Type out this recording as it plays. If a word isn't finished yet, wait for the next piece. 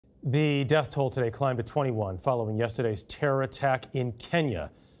The death toll today climbed to 21 following yesterday's terror attack in Kenya.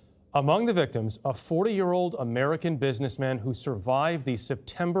 Among the victims, a 40-year-old American businessman who survived the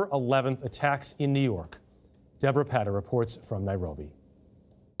September 11th attacks in New York. Debora Patta reports from Nairobi.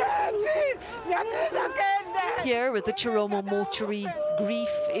 Here at the Chiromo mortuary, grief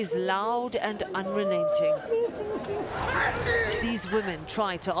is loud and unrelenting. These women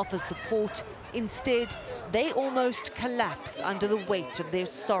try to offer support. Instead, they almost collapse under the weight of their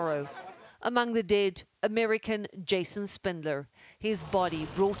sorrow. Among the dead, American Jason Spindler. His body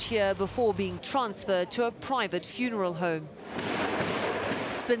brought here before being transferred to a private funeral home.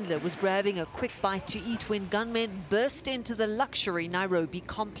 Spindler was grabbing a quick bite to eat when gunmen burst into the luxury Nairobi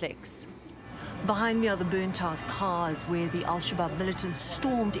complex. Behind me are the burnt-out cars where the Al-Shabaab militants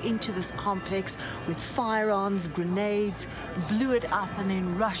stormed into this complex with firearms, grenades, blew it up and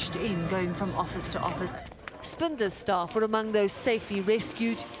then rushed in, going from office to office. Spindler's staff were among those safely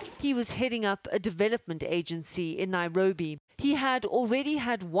rescued. He was heading up a development agency in Nairobi. He had already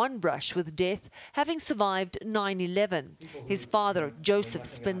had one brush with death, having survived 9/11. His father, Joseph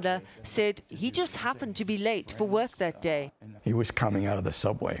Spindler, said he just happened to be late for work that day. He was coming out of the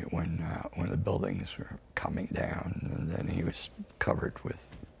subway when the buildings were coming down, and then he was covered with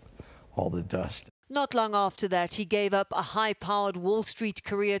all the dust. Not long after that, he gave up a high-powered Wall Street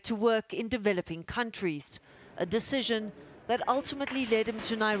career to work in developing countries, a decision that ultimately led him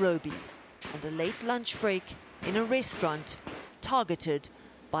to Nairobi and a late lunch break in a restaurant targeted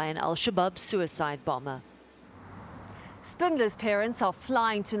by an Al-Shabaab suicide bomber. Spindler's parents are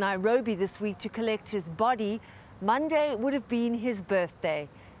flying to Nairobi this week to collect his body. Monday would have been his birthday,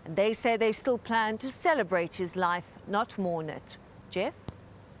 and they say they still plan to celebrate his life, not mourn it. Jeff?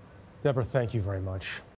 Debora, thank you very much.